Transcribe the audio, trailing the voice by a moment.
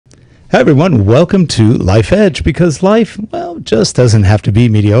Hi, everyone. Welcome to Life Edge, because life, well, just doesn't have to be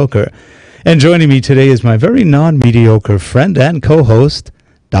mediocre. And joining me today is my very non-mediocre friend and co-host,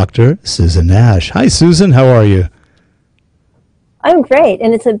 Dr. Susan Nash. Hi, Susan. How are you? I'm great,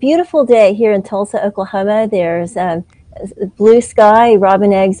 and it's a beautiful day here in Tulsa, Oklahoma. There's blue sky,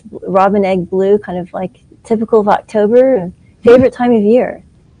 robin egg blue, kind of like typical of October, favorite time of year.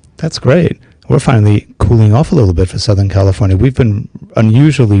 That's great. We're finally cooling off a little bit for Southern California. We've been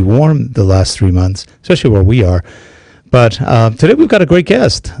unusually warm the last 3 months, especially where we are. But today we've got a great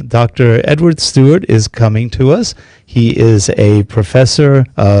guest. Dr. Edward Stuart is coming to us. He is a professor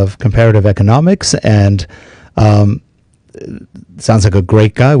of comparative economics and sounds like a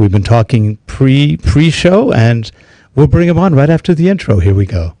great guy. We've been talking pre-show, and we'll bring him on right after the intro. Here we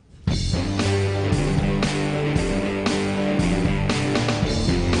go.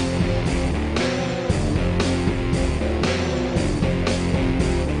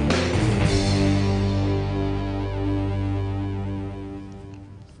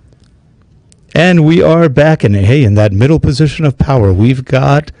 And we are back, and hey, in that middle position of power, we've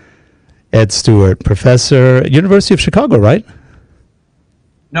got Ed Stuart, professor, University of Chicago, right?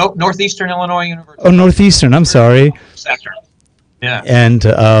 No, Northeastern Illinois University. Oh, Northeastern, I'm sorry. Sector. Yeah. And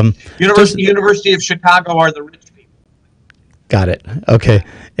University of Chicago are the rich people. Got it. Okay.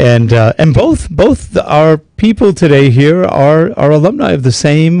 And both our people today here are alumni of the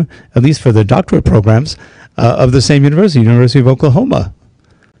same, at least for the doctorate programs, of the same university, University of Oklahoma.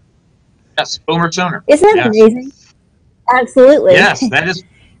 Yes, Boomer Sooner. Isn't that amazing? Absolutely. Yes, that is.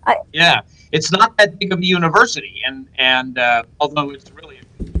 Yeah, it's not that big of a university, and although it's really,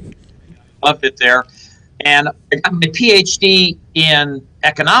 I love it there, and I got my PhD in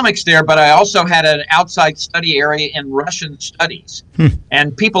economics there, but I also had an outside study area in Russian studies,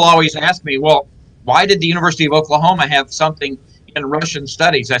 and people always ask me, well, why did the University of Oklahoma have something in Russian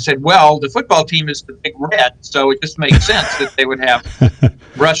studies? I said, well, the football team is the Big Red, so it just makes sense that they would have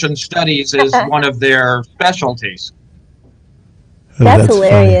Russian studies as one of their specialties. That's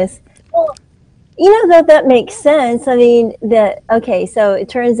hilarious. Well, you know, that makes sense. I mean, okay, so it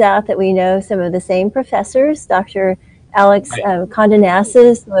turns out that we know some of the same professors. Dr. Alex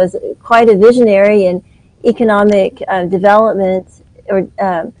Condonassis was quite a visionary in economic development, or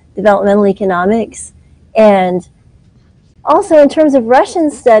developmental economics, and also, in terms of Russian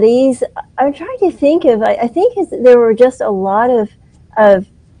studies, I'm trying to think of, I think there were just a lot of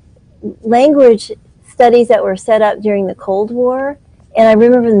language studies that were set up during the Cold War. And I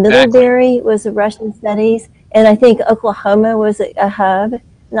remember Middlebury was a Russian studies, and I think Oklahoma was a hub.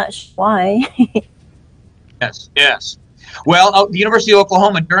 Not sure why. Yes. Well, the University of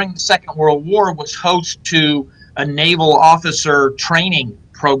Oklahoma during the Second World War was host to a naval officer training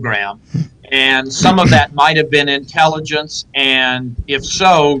program. And some of that might have been intelligence, and if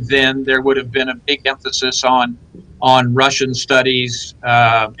so, then there would have been a big emphasis on Russian studies,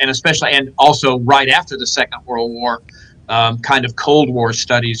 and also right after the Second World War, kind of Cold War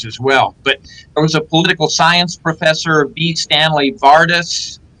studies as well. But there was a political science professor, B. Stanley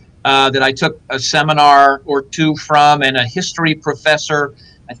Vardis, that I took a seminar or two from, and a history professor,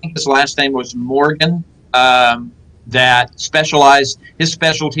 I think his last name was Morgan, that specialized, his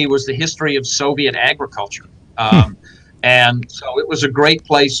specialty was the history of Soviet agriculture. And so it was a great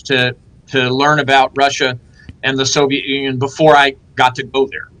place to learn about Russia and the Soviet Union before I got to go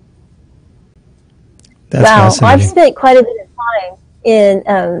there. That's wow, I've spent quite a bit of time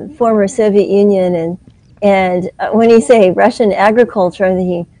in former Soviet Union, and when you say Russian agriculture, I'm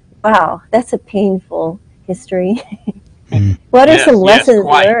thinking, wow, that's a painful history. What are some lessons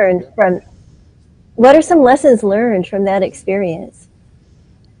learned from? What are some lessons learned from that experience?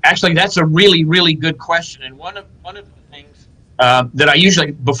 Actually, that's a really, really good question. And one of the things that I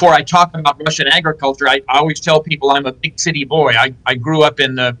usually, before I talk about Russian agriculture, I always tell people I'm a big city boy. I grew up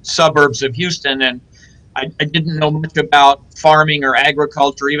in the suburbs of Houston, and I didn't know much about farming or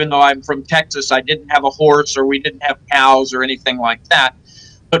agriculture. Even though I'm from Texas, I didn't have a horse, or we didn't have cows or anything like that.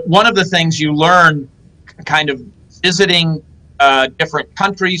 But one of the things you learn kind of visiting different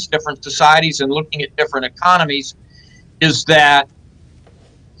countries, different societies, and looking at different economies is that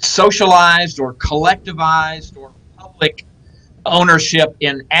socialized or collectivized or public ownership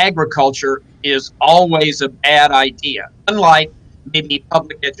in agriculture is always a bad idea. Unlike maybe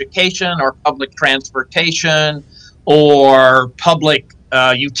public education or public transportation or public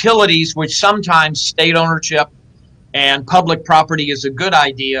utilities, which sometimes state ownership and public property is a good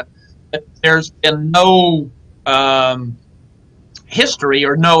idea, but there's been no history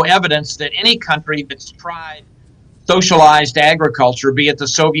or no evidence that any country that's tried socialized agriculture, be it the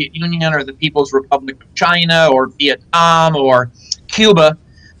Soviet Union or the People's Republic of China or Vietnam or Cuba,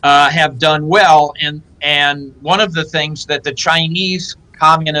 have done well. And one of the things that the Chinese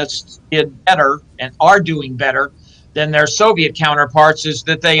communists did better and are doing better than their Soviet counterparts is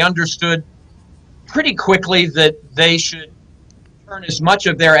that they understood pretty quickly that they should turn as much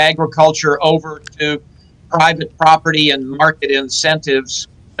of their agriculture over to private property and market incentives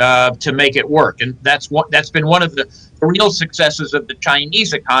to make it work. And that's been one of the real successes of the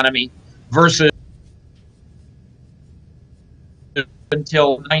Chinese economy versus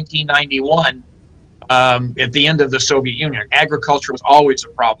until 1991, at the end of the Soviet Union. Agriculture was always a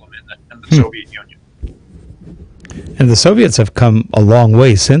problem in the Soviet Union. And the Soviets have come a long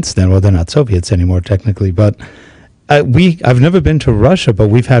way since then. Well, they're not Soviets anymore, technically, but I've never been to Russia, but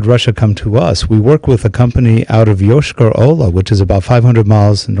we've had Russia come to us. We work with a company out of Yoshkar-Ola, which is about 500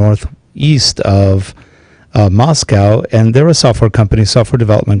 miles northeast of Moscow, and they're a software company, software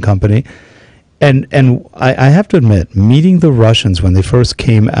development company. And I have to admit, meeting the Russians when they first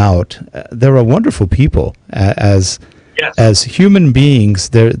came out, they're a wonderful people as human beings.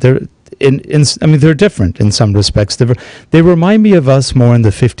 They're different in some respects. They remind me of us more in the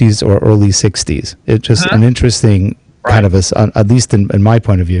 50s or early 60s. It's just an interesting kind of at least in my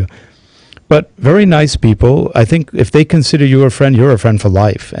point of view. But very nice people. I think if they consider you a friend, you're a friend for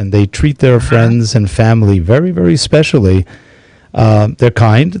life, and they treat their friends and family very, very specially. They're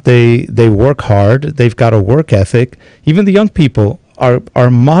kind. They work hard. They've got a work ethic. Even the young people are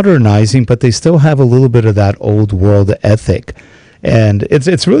modernizing, but they still have a little bit of that old world ethic. And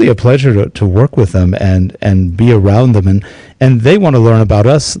it's really a pleasure to work with them and be around them. And they want to learn about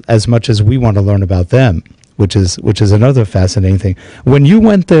us as much as we want to learn about them, which is another fascinating thing. When you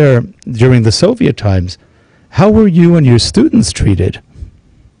went there during the Soviet times, how were you and your students treated?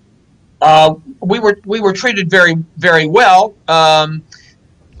 We were treated very, very well.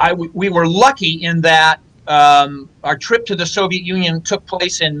 We were lucky in that our trip to the Soviet Union took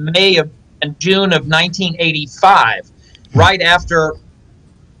place in June of 1985, right after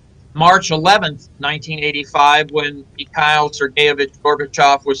March 11th, 1985, when Mikhail Sergeyevich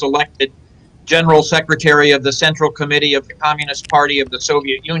Gorbachev was elected General Secretary of the Central Committee of the Communist Party of the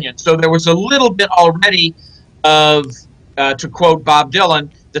Soviet Union. So there was a little bit already of, to quote Bob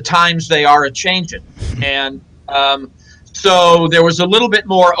Dylan, the times they are a-changin'. And so there was a little bit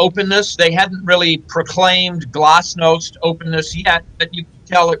more openness. They hadn't really proclaimed glasnost openness yet, but you could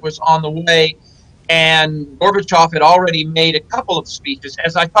tell it was on the way. And Gorbachev had already made a couple of speeches.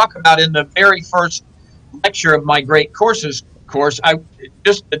 As I talk about in the very first lecture of my great courses course,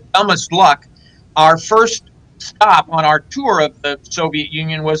 just the dumbest luck, our first stop on our tour of the Soviet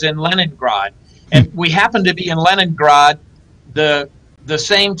Union was in Leningrad. And we happened to be in Leningrad the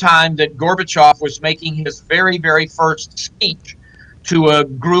same time that Gorbachev was making his very, very first speech to a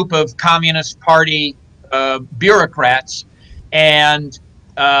group of Communist Party bureaucrats. And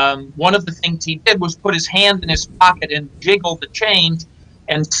one of the things he did was put his hand in his pocket and jiggle the change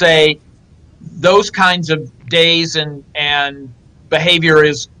and say, those kinds of days and behavior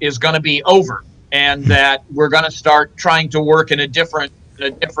is going to be over, and that we're going to start trying to work in a different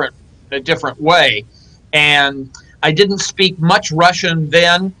way. And I didn't speak much Russian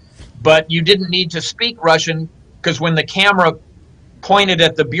then, but you didn't need to speak Russian, because when the camera pointed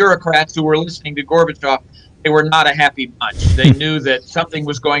at the bureaucrats who were listening to Gorbachev, they were not a happy bunch. They knew that something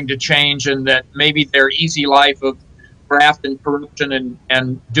was going to change, and that maybe their easy life of graft and corruption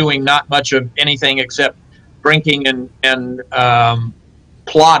and doing not much of anything except drinking and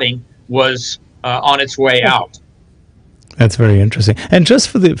plotting was on its way out. That's very interesting. And just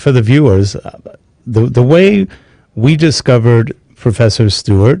for the viewers, the way we discovered Professor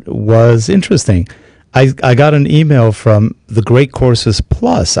Stuart was interesting. I got an email from the Great Courses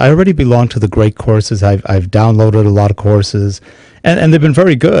Plus. I already belong to the Great Courses. I've downloaded a lot of courses, and they've been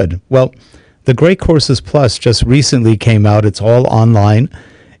very good. Well, the Great Courses Plus just recently came out. It's all online.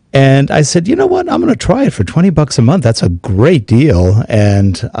 And I said, you know what? I'm going to try it for $20 a month. That's a great deal.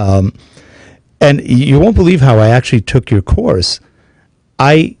 And you won't believe how I actually took your course.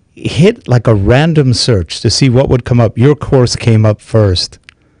 I hit like a random search to see what would come up. Your course came up first.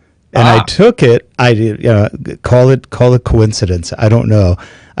 And I took it. I did, call it coincidence. I don't know.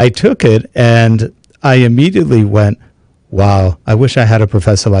 I took it, and I immediately went, wow, I wish I had a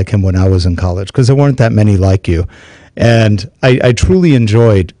professor like him when I was in college, because there weren't that many like you. And I truly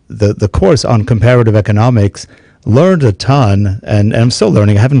enjoyed the course on comparative economics, learned a ton, and I'm still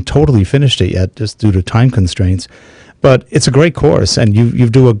learning. I haven't totally finished it yet, just due to time constraints. But it's a great course, and you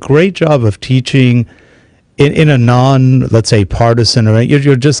do a great job of teaching in a non, let's say, partisan, or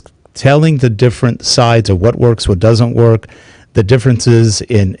you're just telling the different sides of what works, what doesn't work. the differences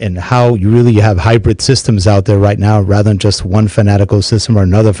in how you really have hybrid systems out there right now, rather than just one fanatical system or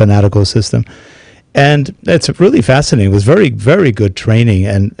another fanatical system. And it's really fascinating. It was very, very good training,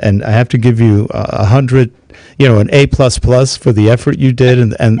 and I have to give you 100, an A++ for the effort you did,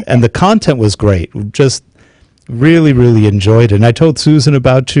 and the content was great. Just really, really enjoyed it. And I told Susan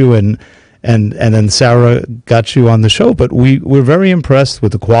about you, and then Sarah got you on the show. But we're very impressed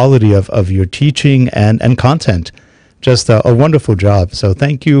with the quality of your teaching and content. Just a wonderful job. So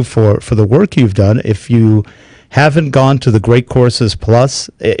thank you for the work you've done. If you haven't gone to the Great Courses Plus,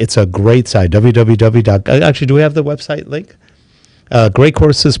 it's a great site, Actually, do we have the website link?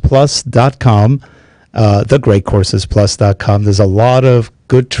 GreatCoursesPlus.com, thegreatcoursesplus.com. There's a lot of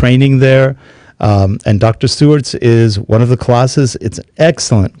good training there. And Dr. Stewart's is one of the classes. It's an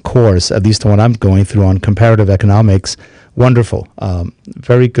excellent course, at least the one I'm going through on comparative economics. Wonderful.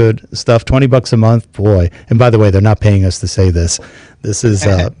 Very good stuff. $20 a month, boy. And by the way, they're not paying us to say this. This is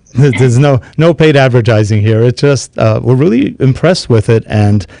there's no paid advertising here. It's just we're really impressed with it,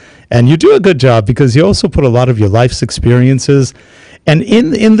 and you do a good job because you also put a lot of your life's experiences. And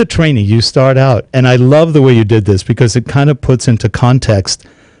in the training, you start out, and I love the way you did this because it kind of puts into context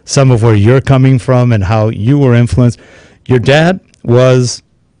some of where you're coming from and how you were influenced. Your dad was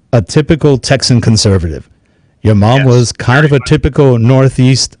a typical Texan conservative. Your mom was kind of a typical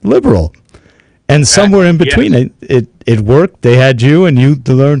Northeast liberal. And somewhere in between, it worked. They had you, and you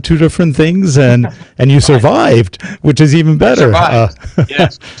learned two different things, and you survived, which is even better.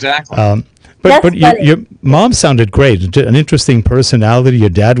 Yes, exactly. But your mom sounded great. An interesting personality. Your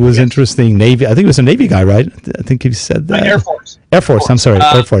dad was interesting. Navy. I think he was a Navy guy, right? I think you said that. Air Force. Air Force. I'm sorry,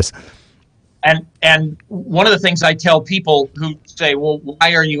 Air Force. And one of the things I tell people who say, well,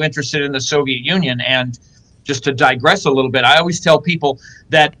 why are you interested in the Soviet Union? And just to digress a little bit, I always tell people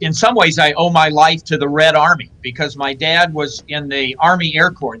that in some ways I owe my life to the Red Army because my dad was in the Army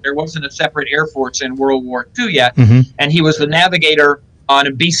Air Corps. There wasn't a separate Air Force in World War II yet. And he was the navigator on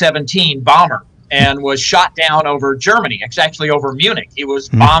a B-17 bomber and was shot down over Germany. It's actually over Munich. He was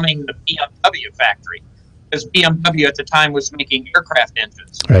bombing the BMW factory because BMW at the time was making aircraft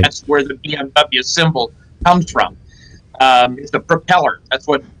engines. Right. That's where the BMW symbol comes from. It's the propeller. That's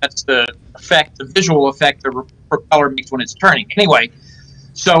the effect, the visual effect the propeller makes when it's turning. Anyway,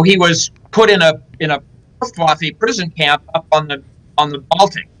 so he was put in a Luftwaffe prison camp up on the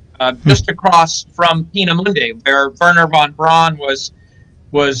Baltic, just across from Peenemünde, where Werner von Braun was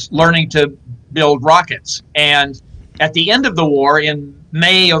learning to build rockets. And at the end of the war, in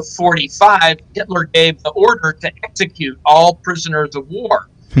May of 1945, Hitler gave the order to execute all prisoners of war.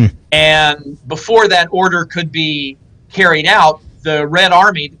 And before that order could be carried out, the Red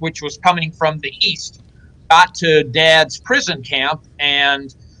Army, which was coming from the east, got to Dad's prison camp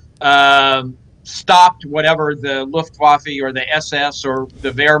and stopped whatever the Luftwaffe or the SS or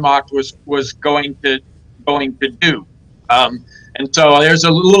the Wehrmacht was going to do. And so there's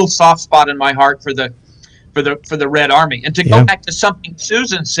a little soft spot in my heart for the Red Army. And to go back to something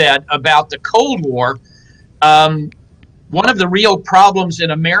Susan said about the Cold War, one of the real problems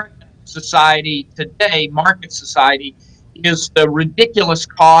in American society today, market society, is the ridiculous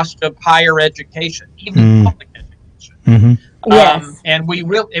cost of higher education, even public education. And we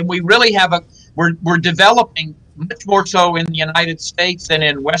really have we're developing much more so in the United States than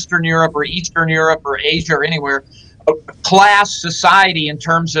in Western Europe or Eastern Europe or Asia or anywhere, a class society in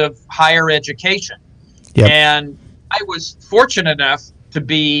terms of higher education. And I was fortunate enough to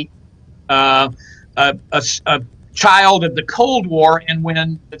be a child of the Cold War, and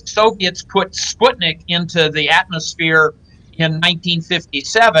when the Soviets put Sputnik into the atmosphere in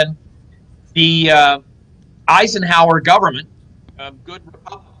 1957, the Eisenhower government, a good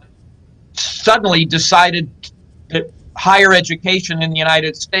Republican, suddenly decided that higher education in the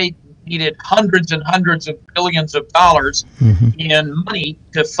United States needed hundreds and hundreds of billions of dollars in money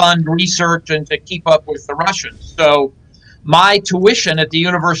to fund research and to keep up with the Russians. So my tuition at the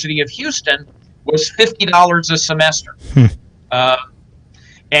University of Houston was $50 a semester.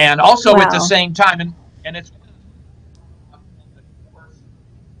 And also at the same time, and it's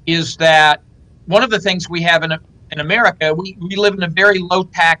is that one of the things we have in America, we live in a very low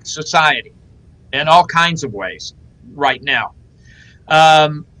tax society in all kinds of ways right now.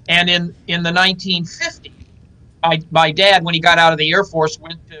 And in the 1950s, my dad, when he got out of the Air Force,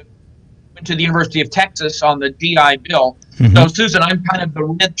 went to the University of Texas on the GI Bill. So, Susan, I'm kind of the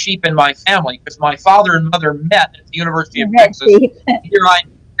red sheep in my family because my father and mother met at the University of Texas. Here I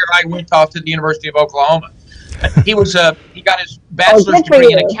went off to the University of Oklahoma. He got his bachelor's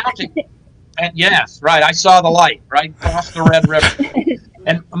degree in accounting. And yes, right. I saw the light, right? Across the Red River.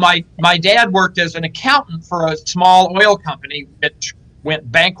 And my dad worked as an accountant for a small oil company which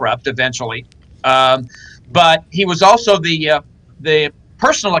went bankrupt eventually. But he was also the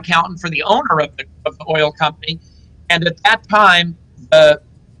personal accountant for the owner of the oil company. And at that time, the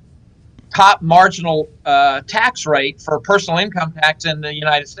top marginal tax rate for personal income tax in the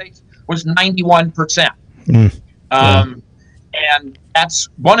United States was 91%. And that's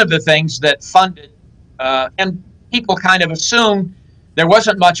one of the things that funded, and people kind of assumed there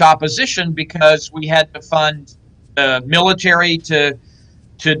wasn't much opposition because we had to fund the military to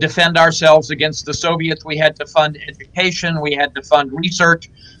defend ourselves against the Soviets. We had to fund education. We had to fund research.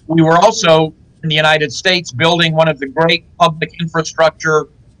 We were also, in the United States, building one of the great public infrastructure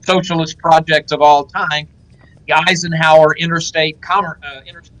socialist projects of all time, the Eisenhower interstate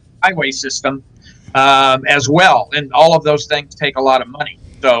highway system as well. And all of those things take a lot of money.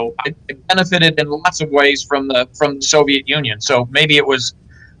 So I benefited in lots of ways from the Soviet Union. So maybe it was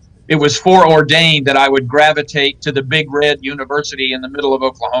foreordained that I would gravitate to the big red university in the middle of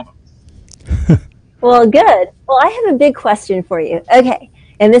Oklahoma. Well, good. Well, I have a big question for you. Okay,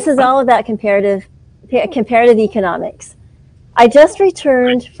 and this is all about comparative economics. I just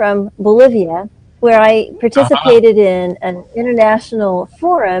returned from Bolivia, where I participated in an international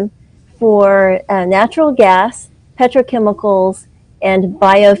forum for natural gas, petrochemicals, and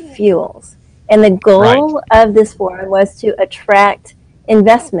biofuels. And the goal of this forum was to attract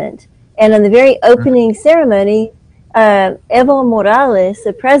investment. And in the very opening ceremony, Evo Morales,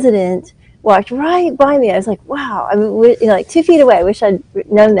 the president, walked right by me. I was like, wow, I mean, like 2 feet away. I wish I'd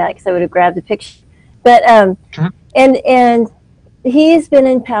known that because I would have grabbed the picture. But and he's been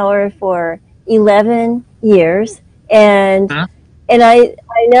in power for 11 years, and I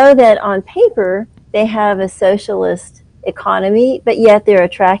know that on paper they have a socialist economy, but yet they're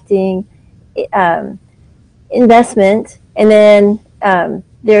attracting investment. And then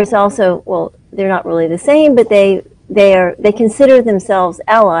there's also, well, they're not really the same, but they consider themselves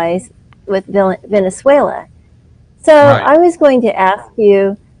allies with Venezuela. So I was going to ask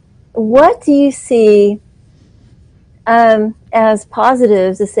you, what do you see as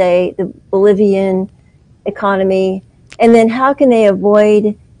positives to say the Bolivian economy, and then how can they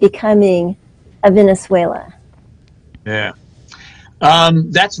avoid becoming a Venezuela? Yeah,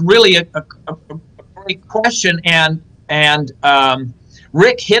 that's really a great question, and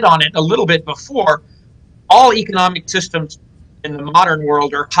Rick hit on it a little bit before. All economic systems in the modern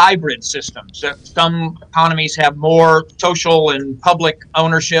world are hybrid systems. Some economies have more social and public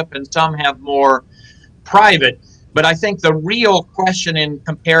ownership, and some have more private. But I think the real question in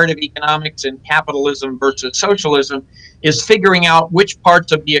comparative economics and capitalism versus socialism is figuring out which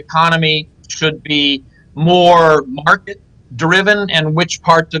parts of the economy should be more market-driven and which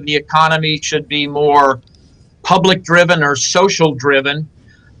parts of the economy should be more public-driven or social-driven.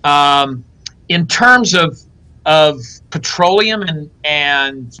 In terms of petroleum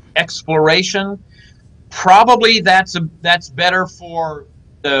and exploration, probably that's better for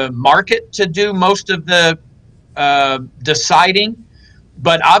the market to do most of the deciding.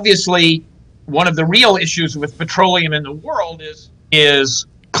 But obviously, one of the real issues with petroleum in the world is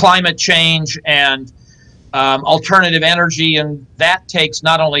climate change and alternative energy, and that takes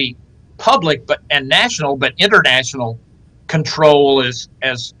not only public and national but international control as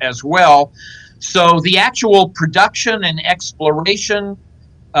well. So the actual production and exploration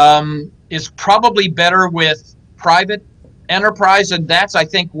is probably better with private enterprise, and that's, I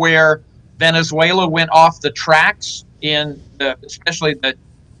think, where Venezuela went off the tracks especially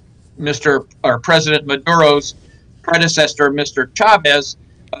President Maduro's predecessor, Mr. Chavez,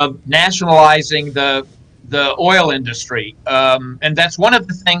 of nationalizing the oil industry. And that's one of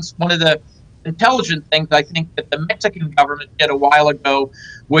the intelligent things I think that the Mexican government did a while ago,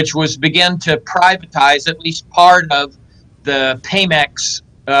 which was begin to privatize at least part of the Pemex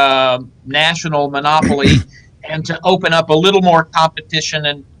national monopoly and to open up a little more competition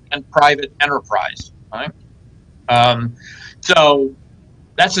and private enterprise. Right? So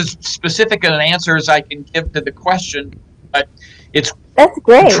that's as specific an answer as I can give to the question, but that's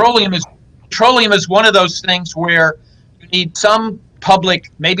great. Petroleum is one of those things where you need some public,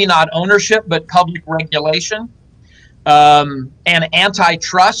 maybe not ownership, but public regulation, and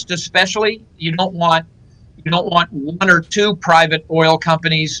antitrust especially. You don't want one or two private oil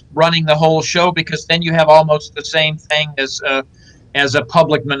companies running the whole show, because then you have almost the same thing as a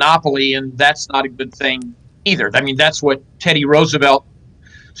public monopoly, and that's not a good thing either. I mean, that's what Teddy Roosevelt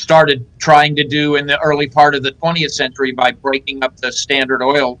started trying to do in the early part of the 20th century by breaking up the Standard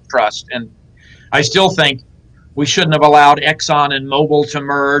Oil Trust. And I still think we shouldn't have allowed Exxon and Mobil to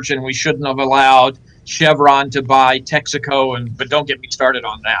merge, and we shouldn't have allowed Chevron to buy Texaco, but don't get me started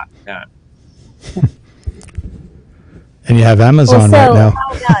on that. Yeah. And you have Amazon right now.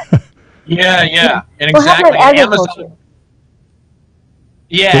 Yeah, and well, exactly. How about agriculture?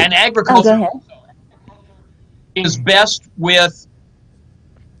 Amazon, and agriculture is best with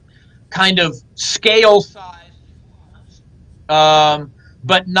kind of scale size,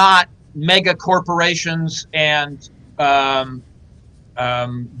 but not mega corporations and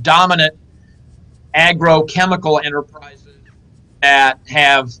dominant agrochemical enterprises that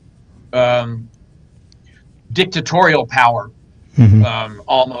have dictatorial power,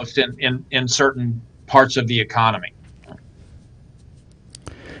 almost in certain parts of the economy.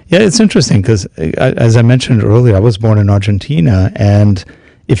 Yeah, it's interesting because, as I mentioned earlier, I was born in Argentina, and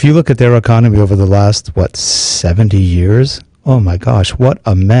if you look at their economy over the last, 70 years, oh my gosh, what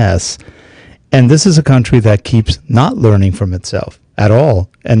a mess. And this is a country that keeps not learning from itself at all.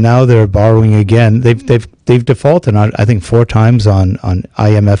 And now they're borrowing again. They've defaulted, I think, 4 times on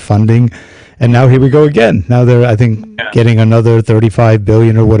IMF funding. And now here we go again. Now they're, I think, getting another 35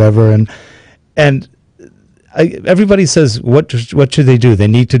 billion or whatever. And everybody says, what should they do? They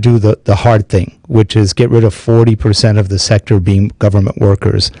need to do the hard thing, which is get rid of 40% of the sector being government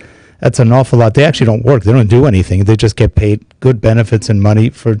workers. That's an awful lot. They actually don't work. They don't do anything. They just get paid good benefits and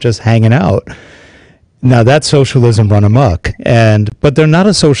money for just hanging out. Now that's socialism run amok. But they're not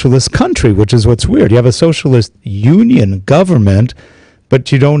a socialist country, which is what's weird. You have a socialist union government,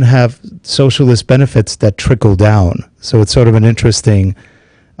 but you don't have socialist benefits that trickle down. So it's sort of an interesting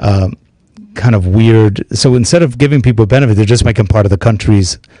kind of weird. So instead of giving people benefit, they're just making part of the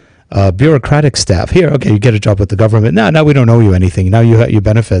country's bureaucratic staff. Here, okay, you get a job with the government. Now we don't owe you anything. Now you have your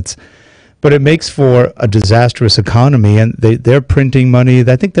benefits. But it makes for a disastrous economy, and they're printing money.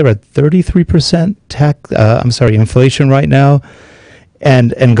 I think they're at 33% inflation right now,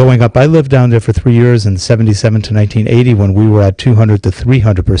 and going up. I lived down there for 3 years in 77 to 1980 when we were at 200 to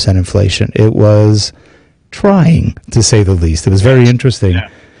 300% inflation. It was trying, to say the least. It was very interesting. Yeah.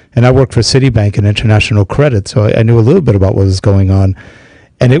 And I worked for Citibank and International Credit, so I knew a little bit about what was going on.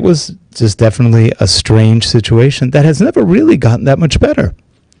 And it was just definitely a strange situation that has never really gotten that much better.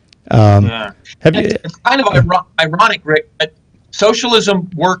 It's kind of ironic, Rick, but socialism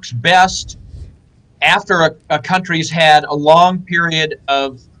works best after a country's had a long period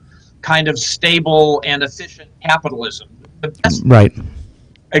of kind of stable and efficient capitalism. The best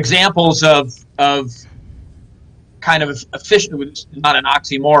examples of kind of efficient, not an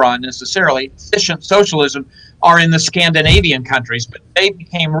oxymoron necessarily, efficient socialism are in the Scandinavian countries, but they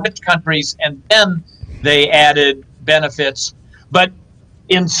became rich countries and then they added benefits. But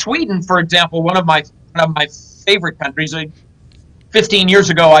in Sweden, for example, one of my favorite countries, 15 years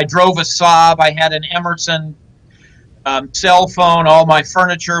ago, I drove a Saab. I had an Emerson cell phone. All my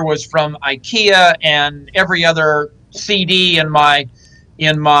furniture was from IKEA, and every other CD in my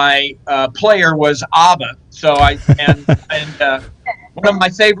player was ABBA. So one of my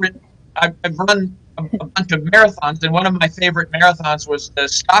favorite. I've run a bunch of marathons, and one of my favorite marathons was the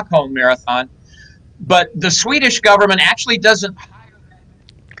Stockholm Marathon. But the Swedish government actually doesn't hire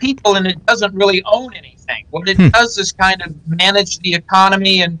people, and it doesn't really own anything. What it does is kind of manage the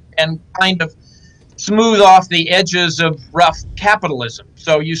economy and kind of smooth off the edges of rough capitalism.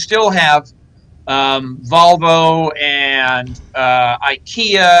 So you still have Volvo and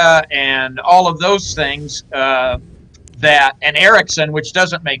IKEA and all of those things and Ericsson, which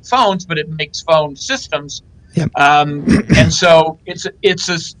doesn't make phones, but it makes phone systems. Yep. And so it's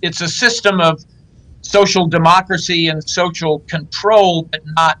a system of social democracy and social control, but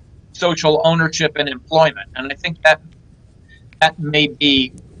not social ownership and employment. And I think that may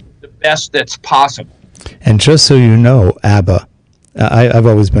be the best that's possible. And just so you know, ABBA, I've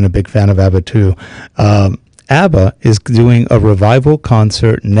always been a big fan of ABBA too. ABBA is doing a revival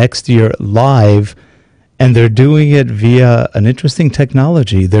concert next year live, and they're doing it via an interesting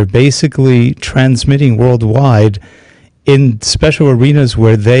technology. They're basically transmitting worldwide in special arenas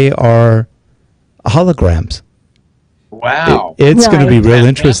where they are holograms. Wow. It's going to be real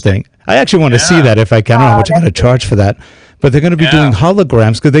interesting. I actually want to see that if I can. I don't know how much I'm going to charge for that. But they're going to be doing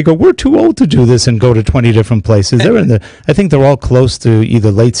holograms because they go, we're too old to do this and go to 20 different places. They're I think they're all close to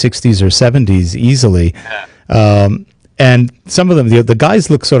either late 60s or 70s easily. And some of them, the guys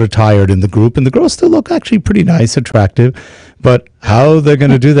look sort of tired in the group, and the girls still look actually pretty nice, attractive. But how they're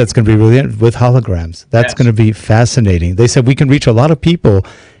going to do that's going to be really with holograms. That's going to be fascinating. They said we can reach a lot of people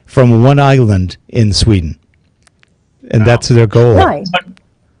from one island in Sweden. And that's their goal. Right.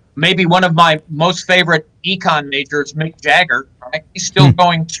 Maybe one of my most favorite econ majors, Mick Jagger, right? He's still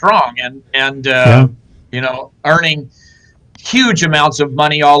going strong and earning huge amounts of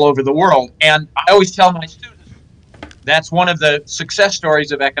money all over the world. And I always tell my students, that's one of the success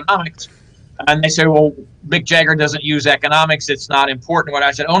stories of economics. And they say, well, Mick Jagger doesn't use economics, it's not important. What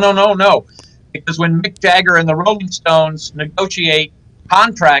I said, oh, no. Because when Mick Jagger and the Rolling Stones negotiate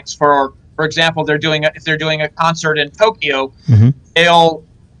contracts for example, if they're doing a concert in Tokyo, they'll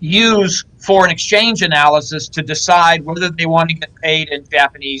use foreign exchange analysis to decide whether they want to get paid in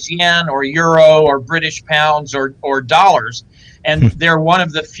Japanese yen or euro or British pounds or dollars. And they're one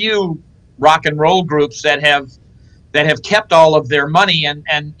of the few rock and roll groups that have kept all of their money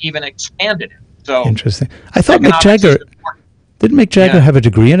and even expanded it. So interesting. I thought didn't Mick Jagger have a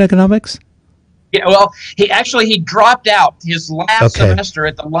degree in economics? Yeah, well, he dropped out his last semester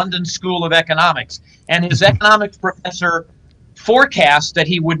at the London School of Economics, and his economics professor forecast that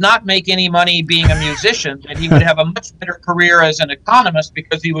he would not make any money being a musician, and he would have a much better career as an economist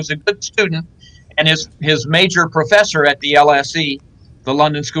because he was a good student. And his major professor at the LSE, the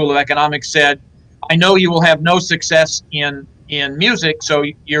London School of Economics, said, I know you will have no success in music, so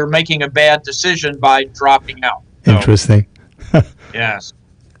you're making a bad decision by dropping out. So, interesting. yes.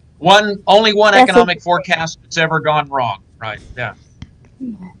 Only one economic forecast that's ever gone wrong. Right, yeah.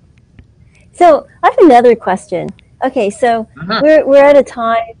 So I have another question. Okay, so we're at a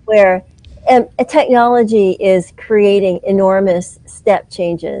time where technology is creating enormous step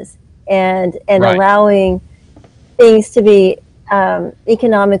changes and allowing things to be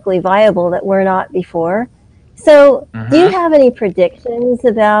economically viable that were not before. So do you have any predictions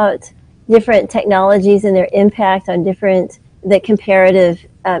about different technologies and their impact on the comparative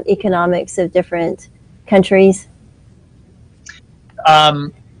economics of different countries?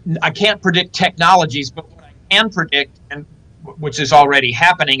 I can't predict technologies, but what I can predict, and which is already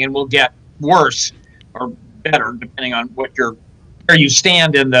happening and will get worse or better depending on where you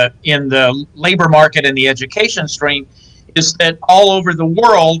stand in the labor market and the education stream, is that all over the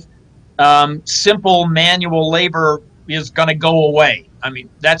world, simple manual labor is going to go away. I mean,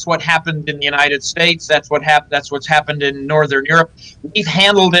 that's what happened in the United States. That's what's happened in Northern Europe. We've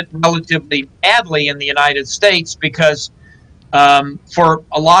handled it relatively badly in the United States because for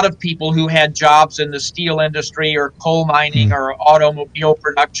a lot of people who had jobs in the steel industry or coal mining or automobile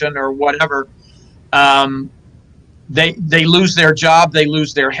production or whatever, they lose their job, they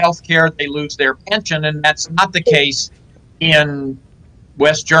lose their health care, they lose their pension, and that's not the case in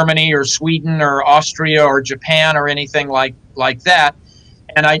West Germany or Sweden or Austria or Japan or anything like that.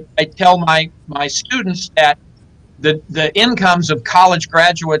 And I tell my students that the incomes of college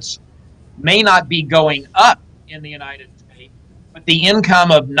graduates may not be going up in the United States, but the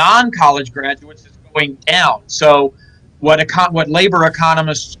income of non-college graduates is going down. So what labor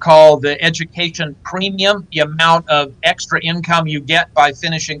economists call the education premium, the amount of extra income you get by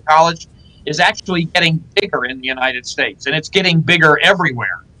finishing college, is actually getting bigger in the United States, and it's getting bigger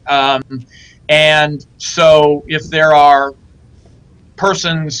everywhere. And so if there are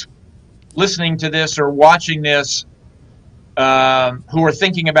persons listening to this or watching this who are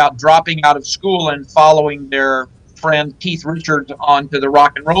thinking about dropping out of school and following their friend Keith Richards onto the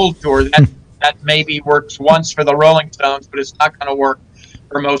rock and roll tour, that maybe works once for the Rolling Stones, but it's not going to work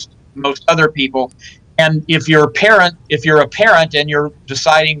for most other people. And if you're a parent and you're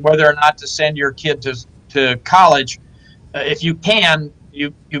deciding whether or not to send your kid to college, if you can,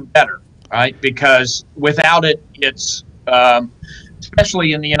 you better, right? Because without it, it's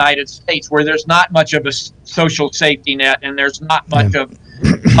especially in the United States, where there's not much of a social safety net, and there's not much of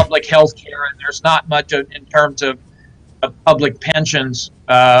public health care, and there's not much in terms of public pensions.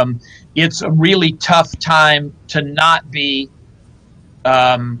 It's a really tough time to not be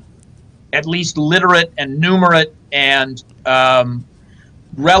at least literate and numerate and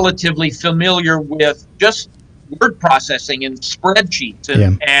relatively familiar with just word processing and spreadsheets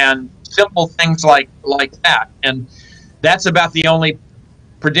and simple things like that. And that's about the only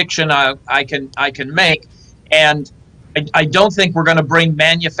prediction I can make. And I don't think we're going to bring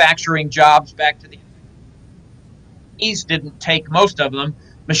manufacturing jobs back to the East. Didn't take most of them.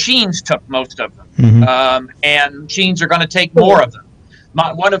 Machines took most of them, and machines are going to take more of them.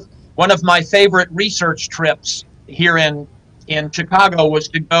 One of my favorite research trips here in Chicago was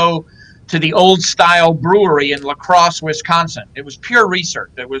to go to the Old Style Brewery in La Crosse, Wisconsin. It was pure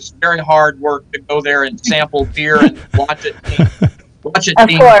research. It was very hard work to go there and sample beer and watch it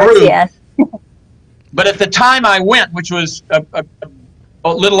being brewed. Yes. But at the time I went, which was a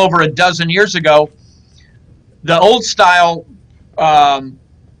little over a dozen years ago, the Old Style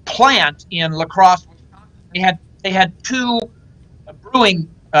plant in La Crosse, Wisconsin, they had two brewing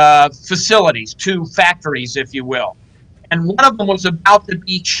facilities, two factories, if you will. And one of them was about to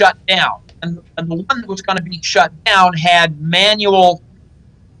be shut down. and the one that was going to be shut down had manual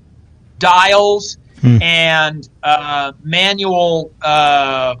dials and manual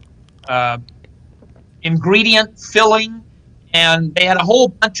ingredient filling, and they had a whole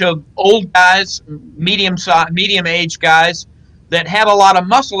bunch of old guys, medium-aged guys that had a lot of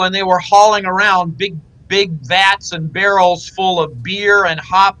muscle, and they were hauling around big vats and barrels full of beer and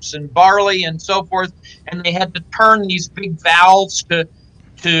hops and barley and so forth, and they had to turn these big valves to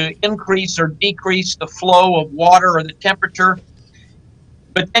increase or decrease the flow of water or the temperature.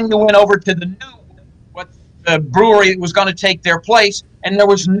 But then you went over to the brewery that was going to take their place, and there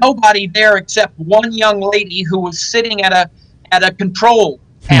was nobody there except one young lady who was sitting at a control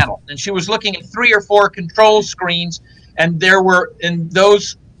panel, and she was looking at 3 or 4 control screens, and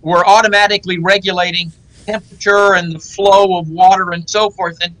those were automatically regulating temperature and the flow of water and so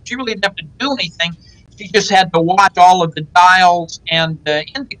forth, and she really didn't have to do anything. She just had to watch all of the dials and the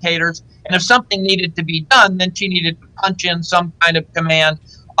indicators, and if something needed to be done, then she needed to punch in some kind of command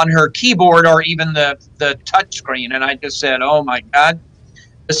on her keyboard or even the touch screen. And I just said, oh my God,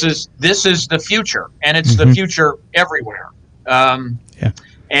 this is the future, and it's the future everywhere.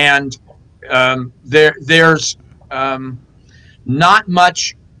 And there's not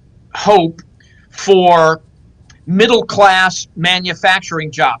much hope for middle-class manufacturing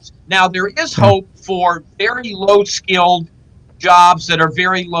jobs. Now, there is hope for very low-skilled jobs that are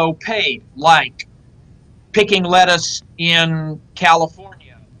very low paid, like picking lettuce in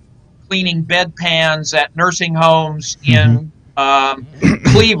California, cleaning bedpans at nursing homes in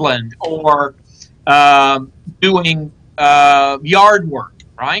Cleveland, or doing yard work,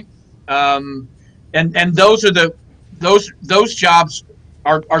 right? And those jobs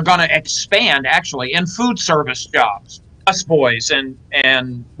are going to expand, actually, and food service jobs, busboys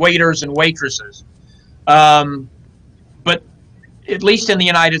and waiters and waitresses. But at least in the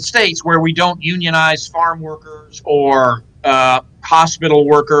United States, where we don't unionize farm workers or hospital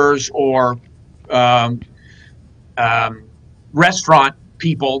workers or restaurant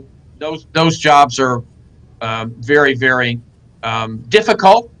people, those jobs are very, very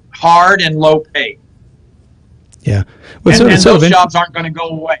difficult, hard, and low paid. Yeah, well, and those jobs aren't going to go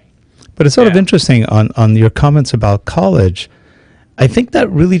away. But it's sort of interesting on your comments about college. I think that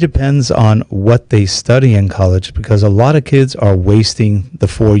really depends on what they study in college, because a lot of kids are wasting the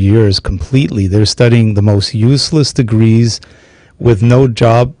 4 years completely. They're studying the most useless degrees with no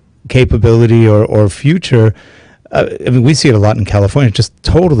job capability or future. I mean, we see it a lot in California, just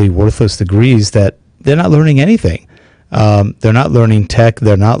totally worthless degrees that they're not learning anything. They're not learning tech.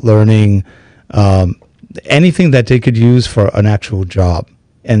 They're not learning anything that they could use for an actual job.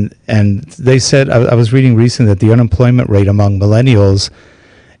 And they said, I was reading recently that the unemployment rate among millennials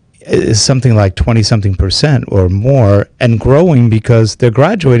is something like 20-something% or more, and growing because they're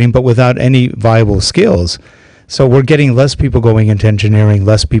graduating but without any viable skills. So we're getting less people going into engineering,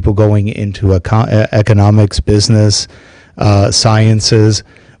 less people going into economics, business, sciences,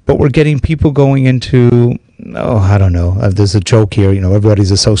 but we're getting people going into, I don't know, there's a joke here, everybody's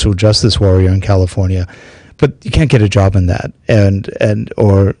a social justice warrior in California. But you can't get a job in that,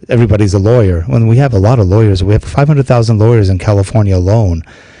 or everybody's a lawyer. When we have a lot of lawyers, we have 500,000 lawyers in California alone,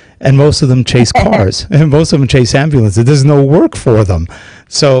 and most of them chase cars, and most of them chase ambulances. There's no work for them.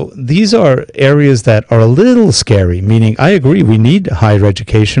 So these are areas that are a little scary, meaning I agree we need higher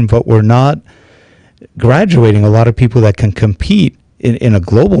education, but we're not graduating a lot of people that can compete in a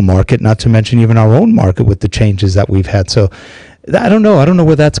global market, not to mention even our own market with the changes that we've had. So I don't know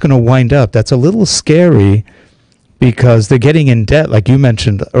where that's going to wind up. That's a little scary because they're getting in debt. Like you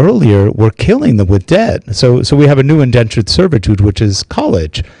mentioned earlier, we're killing them with debt. So we have a new indentured servitude, which is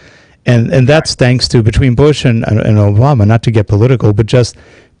college. And that's thanks to, between Bush and Obama, not to get political, but just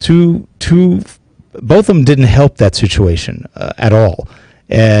both of them didn't help that situation at all.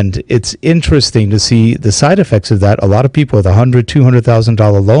 And it's interesting to see the side effects of that. A lot of people with $100,000,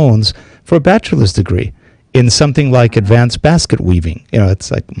 $200,000 loans for a bachelor's degree in something like advanced basket weaving.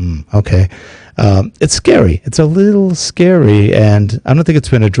 It's like, okay. It's scary. It's a little scary, and I don't think it's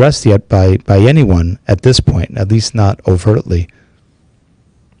been addressed yet by anyone at this point, at least not overtly.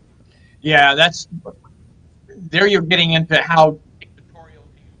 Yeah, there you're getting into how dictatorial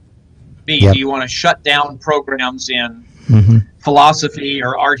be. Yep. Do you want to shut down programs in philosophy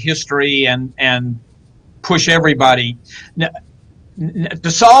or art history and push everybody? Now, to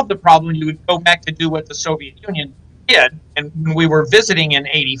solve the problem, you would go back to do what the Soviet Union did. And when we were visiting in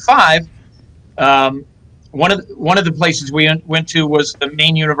 '85, one of the places we went to was the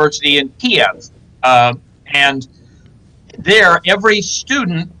main university in Kiev, and there every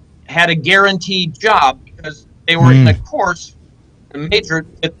student had a guaranteed job because they were in a course the major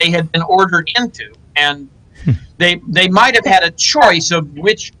that they had been ordered into, and they might have had a choice of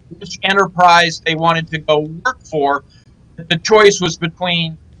which enterprise they wanted to go work for. The choice was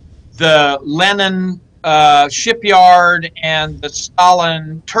between the Lenin shipyard and the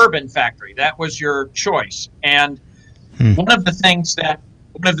Stalin turbine factory. That was your choice. And one of the things that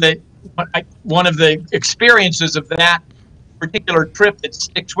one of the experiences of that particular trip that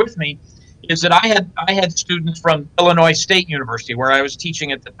sticks with me is that I had students from Illinois State University, where I was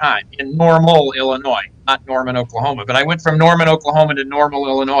teaching at the time, in Normal, Illinois, not Norman, Oklahoma, but I went from Norman, Oklahoma to Normal,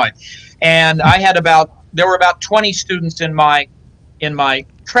 Illinois, and there were about 20 students in my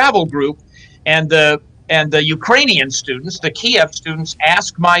travel group, and the Ukrainian students, the Kiev students,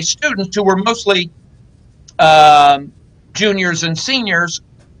 asked my students, who were mostly juniors and seniors,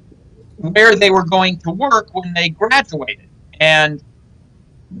 where they were going to work when they graduated, and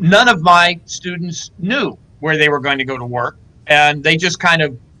none of my students knew where they were going to go to work, and they just kind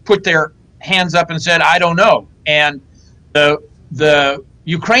of put their hands up and said, "I don't know." And the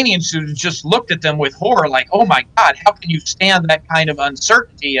Ukrainian students just looked at them with horror, like, "Oh my God, how can you stand that kind of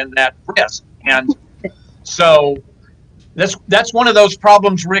uncertainty and that risk?" And so that's one of those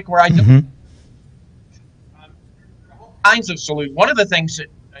problems, Rick, where I do all kinds of solutions. One of the things that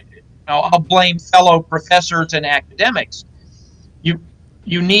I'll blame fellow professors and academics.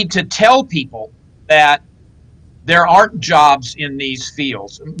 You need to tell people that there aren't jobs in these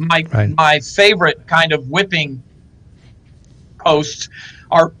fields. My favorite kind of whipping posts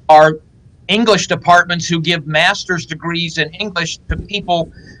are English departments who give master's degrees in English to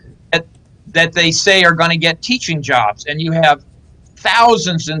people that they say are going to get teaching jobs. And you have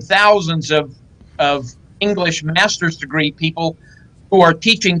thousands and thousands of English master's degree people who are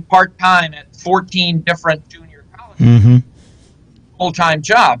teaching part-time at 14 different junior colleges. Full-time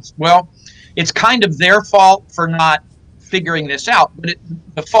jobs. Well, it's kind of their fault for not figuring this out, but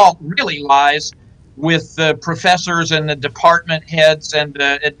the fault really lies with the professors and the department heads and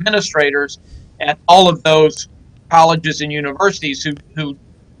the administrators at all of those colleges and universities who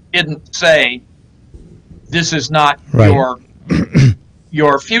didn't say, this is not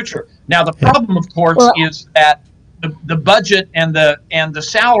your future. Now, the problem, of course, is that the budget and the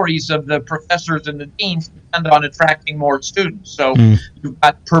salaries of the professors and the deans depend on attracting more students. So you've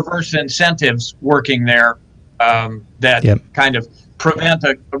got perverse incentives working there that kind of prevent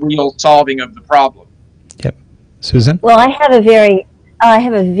a real solving of the problem. Yep. Susan? Well, I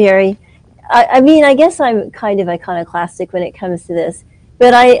mean, I guess I'm kind of iconoclastic when it comes to this,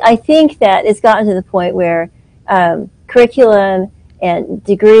 but I think that it's gotten to the point where curriculum and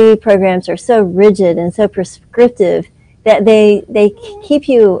degree programs are so rigid and so prescriptive that they keep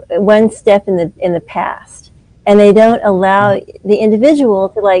you one step in the past, and they don't allow the individual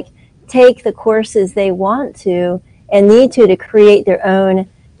to like take the courses they want to and need to create their own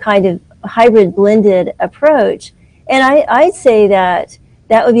kind of hybrid blended approach. And I'd say that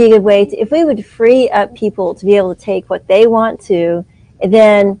would be a good way to, if we would free up people to be able to take what they want to,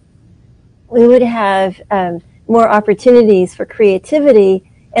 then we would have more opportunities for creativity.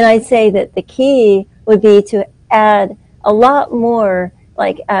 And I'd say that the key would be to add a lot more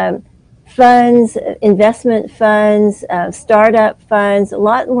like funds, investment funds, startup funds, a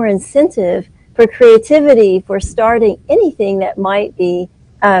lot more incentive for creativity for starting anything that might be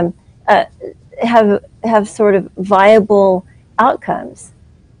have sort of viable outcomes.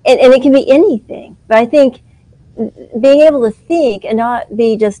 And it can be anything. But I think being able to think and not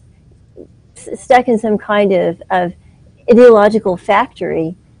be just stuck in some kind of ideological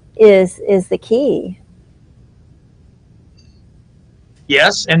factory is the key.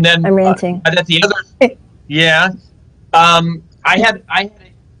 Yes, and then I'm ranting. At the other, I had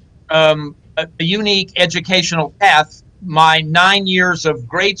a unique educational path. My 9 years of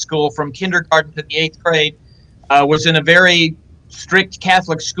grade school, from kindergarten to the 8th grade, was in a very strict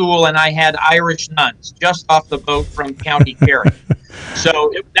Catholic school, and I had Irish nuns just off the boat from County Kerry.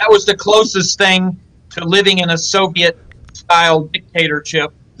 So that was the closest thing to living in a Soviet-style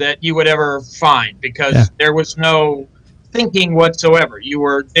dictatorship that you would ever find, because there was no thinking whatsoever. You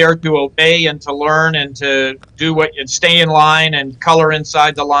were there to obey and to learn and to do and stay in line and color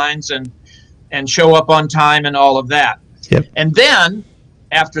inside the lines and show up on time and all of that. Yep. And then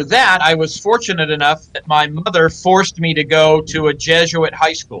after that, I was fortunate enough that my mother forced me to go to a Jesuit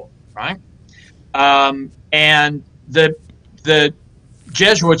high school, right? And the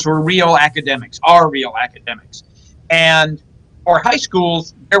Jesuits were real academics, are real academics. And for high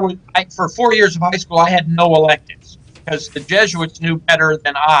schools, for 4 years of high school, I had no electives, because the Jesuits knew better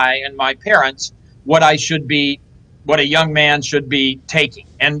than I and my parents what a young man should be taking.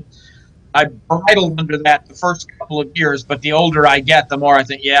 And I bridled under that the first couple of years, but the older I get, the more I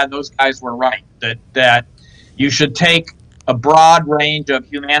think, yeah, those guys were right, that you should take a broad range of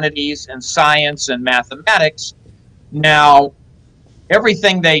humanities and science and mathematics. Now,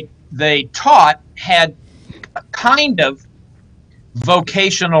 everything they taught had a kind of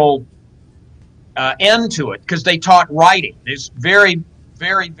vocational end to it, because they taught writing. There's very,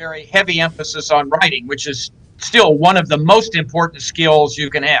 very, very heavy emphasis on writing, which is still one of the most important skills you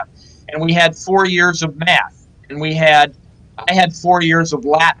can have. And we had 4 years of math, and I had 4 years of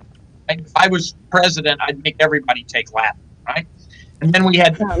Latin. If I was president, I'd make everybody take Latin, right? And then we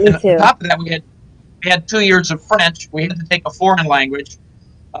had, me too. on top of that, we had 2 years of French. We had to take a foreign language,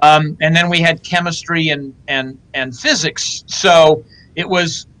 and then we had chemistry and physics. So it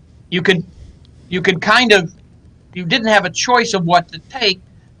was, you could kind of, you didn't have a choice of what to take,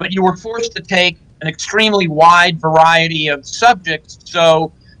 but you were forced to take an extremely wide variety of subjects.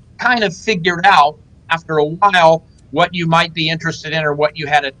 So kind of figured out after a while what you might be interested in or what you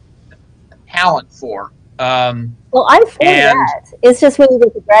had a talent for. Well, I'm for that. It's just when you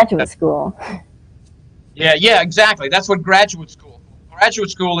get to graduate school. Yeah, exactly. That's what graduate school. Graduate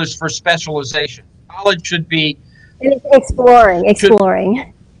school is for specialization. College should be And it's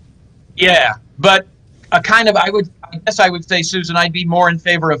exploring. Yeah, but a kind of, I guess I would say, Susan, I'd be more in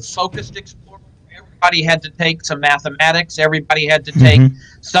favor of focused exploring. Everybody had to take some mathematics. Everybody had to take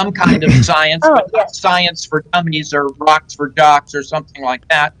some kind of science, but not science for dummies or rocks for jocks or something like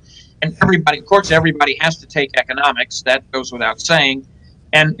that. And everybody, of course, everybody has to take economics. That goes without saying.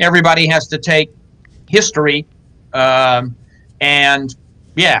 And everybody has to take history. And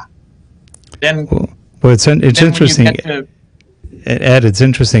yeah, then. Well, it's interesting. Ed, it's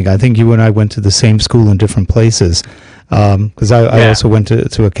interesting. I think you and I went to the same school in different places, because I also went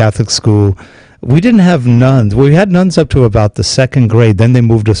to a Catholic school. We didn't have nuns. We had nuns up to about the second grade. Then they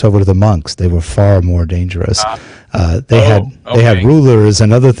moved us over to the monks. They were far more dangerous. They had rulers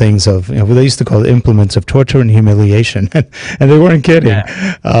and other things of, what they used to call implements of torture and humiliation, and they weren't kidding.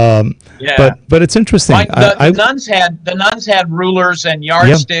 But it's interesting. The nuns had rulers and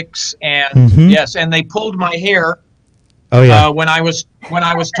yardsticks, and and they pulled my hair. When I was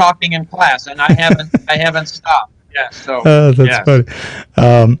talking in class, and I haven't stopped. Yeah, so that's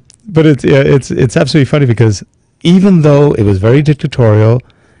funny. But it's absolutely funny, because even though it was very dictatorial,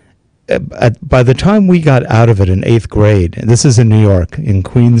 by the time we got out of it in 8th grade, and this is in New York, in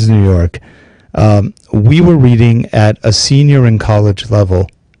Queens, New York, we were reading at a senior in college level,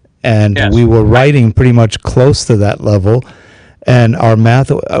 and we were writing pretty much close to that level. And our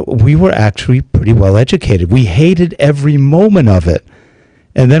math, we were actually pretty well educated. We hated every moment of it.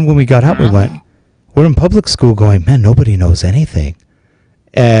 And then when we got out, we're in public school going, man, nobody knows anything.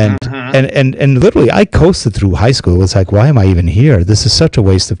 And literally, I coasted through high school. It was like, why am I even here? This is such a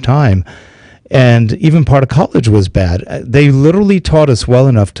waste of time. And even part of college was bad. They literally taught us well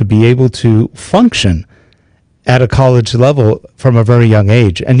enough to be able to function at a college level from a very young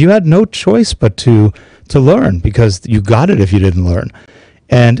age. And you had no choice but to learn, because you got it if you didn't learn.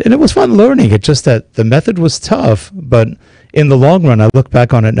 And it was fun learning. It's just that the method was tough, but in the long run, I look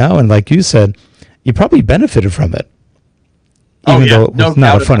back on it now, and like you said, you probably benefited from it. Even though it was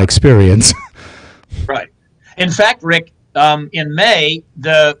not a fun experience. Right. In fact, Rick, in May,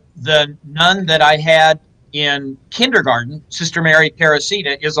 the nun that I had in kindergarten, Sister Mary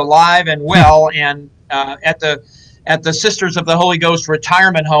Teresita, is alive and well, and at the Sisters of the Holy Ghost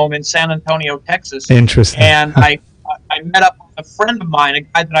retirement home in San Antonio, Texas. Interesting. And I met up with a friend of mine, a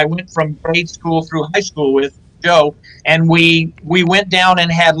guy that I went from grade school through high school with, Joe, and we went down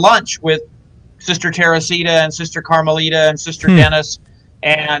and had lunch with Sister Teresita and Sister Carmelita and Sister Dennis.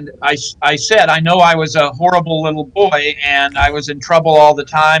 And I said, I know I was a horrible little boy, and I was in trouble all the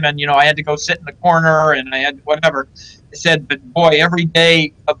time, and, I had to go sit in the corner, and I had whatever. I said, but boy, every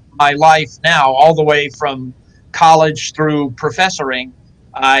day of my life now, all the way from college through professoring,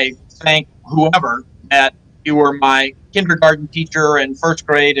 I thank whoever that you were my kindergarten teacher and first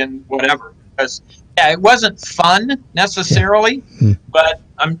grade and whatever. Because it wasn't fun necessarily, but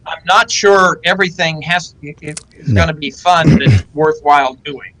I'm not sure everything is going to be fun that's worthwhile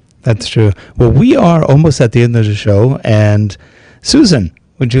doing. That's true. Well, we are almost at the end of the show, and Susan,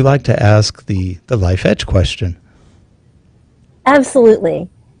 would you like to ask the Life Edge question? Absolutely.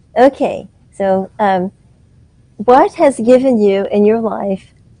 Okay, so what has given you in your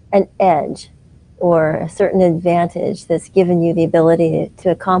life an edge or a certain advantage that's given you the ability to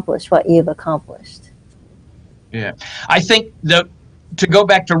accomplish what you've accomplished? Yeah, I think to go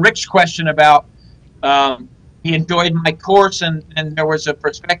back to Rick's question about he enjoyed my course and there was a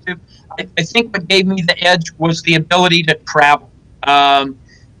perspective, I think what gave me the edge was the ability to travel.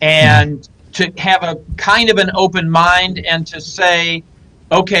 and to have a kind of an open mind and to say,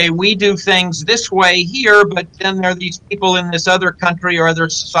 okay, we do things this way here, but then there are these people in this other country or other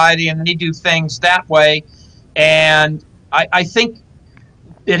society and they do things that way. And I think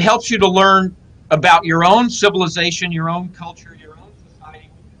it helps you to learn about your own civilization, your own culture, your own society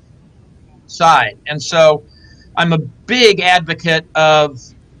side. And so I'm a big advocate of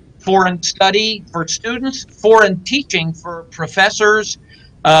foreign study for students, foreign teaching for professors,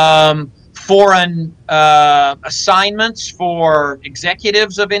 foreign assignments for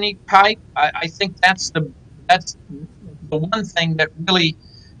executives of any type. I think that's the one thing that really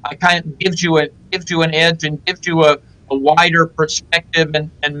kind of gives you an edge and gives you a wider perspective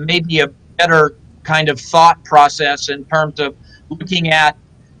and maybe a better kind of thought process in terms of looking at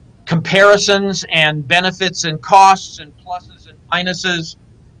comparisons and benefits and costs and pluses and minuses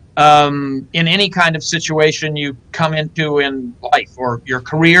in any kind of situation you come into in life or your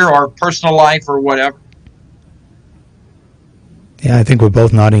career or personal life or whatever. Yeah, I think we're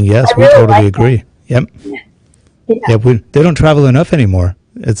both nodding yes. We totally agree. Yep. Yeah, they don't travel enough anymore.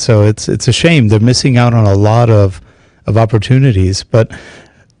 It's a shame. They're missing out on a lot of opportunities. But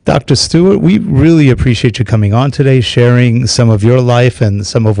Dr. Stuart, we really appreciate you coming on today, sharing some of your life and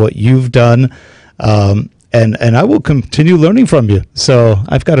some of what you've done. And I will continue learning from you. So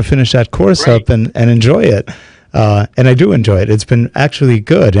I've got to finish that course up and enjoy it. And I do enjoy it. It's been actually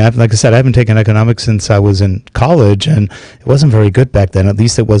good. Like I said, I haven't taken economics since I was in college, and it wasn't very good back then. At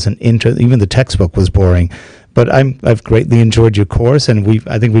least it wasn't even the textbook was boring. But I've greatly enjoyed your course, and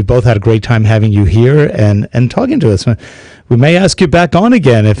I think we both had a great time having you here and talking to us. We may ask you back on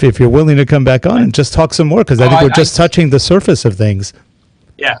again if you're willing to come back on and just talk some more, because I think we're just touching the surface of things.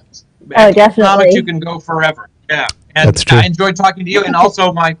 Yeah. Oh, definitely. You can go forever. Yeah. And that's true. I enjoyed talking to you, and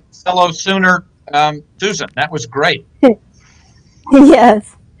also my fellow Sooner, Susan. That was great.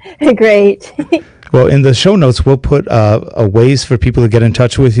 Yes. Great. Well, in the show notes, we'll put ways for people to get in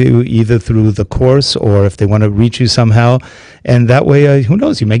touch with you, either through the course or if they want to reach you somehow. And that way, who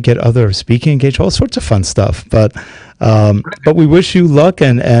knows, you may get other speaking engagements, all sorts of fun stuff. But we wish you luck.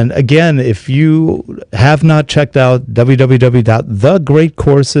 And again, if you have not checked out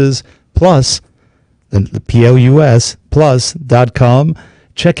www.thegreatcoursesplus, the PLUS plus.com,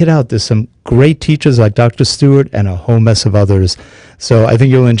 check it out. There's some great teachers like Dr. Stuart and a whole mess of others. So I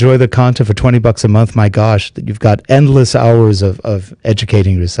think you'll enjoy the content for $20 a month. My gosh, you've got endless hours of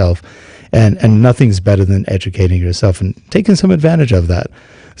educating yourself. And nothing's better than educating yourself and taking some advantage of that.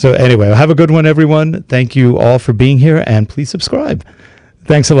 So anyway, have a good one, everyone. Thank you all for being here, and please subscribe.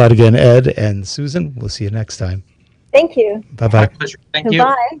 Thanks a lot again, Ed and Susan. We'll see you next time. Thank you. Bye-bye. My pleasure. Thank you.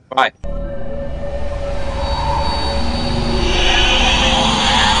 Bye. Bye.